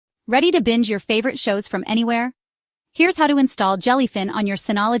Ready to binge your favorite shows from anywhere? Here's how to install Jellyfin on your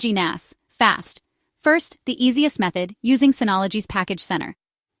Synology NAS, fast. First, the easiest method, using Synology's Package Center.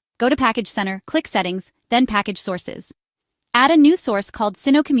 Go to Package Center, click Settings, then Package Sources. Add a new source called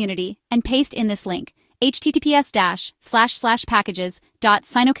Syno and paste in this link,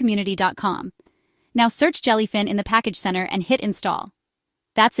 https://packages.synocommunity.com. Now search Jellyfin in the Package Center and hit Install.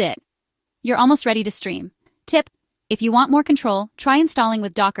 That's it. You're almost ready to stream. Tip: if you want more control, try installing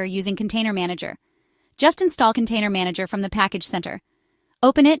with Docker using Container Manager. Just install Container Manager from the Package Center.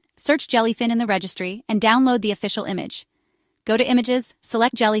 Open it, search Jellyfin in the registry, and download the official image. Go to Images,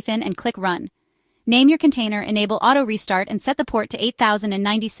 select Jellyfin, and click Run. Name your container, enable auto restart, and set the port to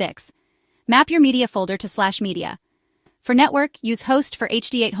 8096. Map your media folder to /media. For network, use host for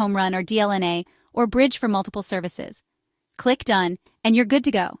HD8 home run or DLNA, or bridge for multiple services. Click Done, and you're good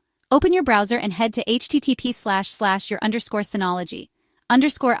to go. Open your browser and head to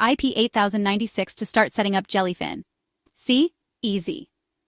http://your_Synology_IP8096 to start setting up Jellyfin. See? Easy.